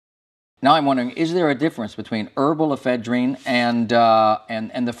Now I'm wondering, is there a difference between herbal ephedrine and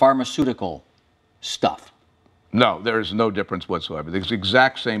the pharmaceutical stuff? No, there is no difference whatsoever. It's the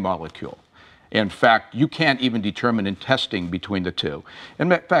exact same molecule. In fact, you can't even determine in testing between the two. In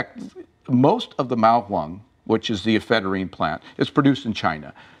fact, most of the mahuang, which is the ephedrine plant, is produced in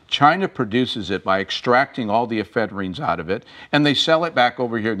China. China produces it by extracting all the ephedrines out of it, and they sell it back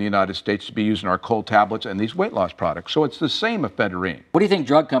over here in the United States to be used in our cold tablets and these weight loss products. So it's the same ephedrine. What do you think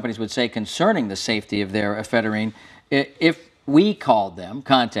drug companies would say concerning the safety of their ephedrine if we called them,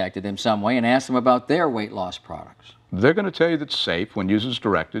 contacted them some way, and asked them about their weight loss products? They're going to tell you that it's safe when used as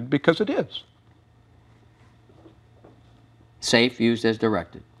directed, because it is. Safe, used as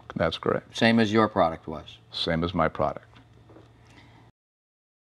directed. That's correct. Same as your product was. Same as my product.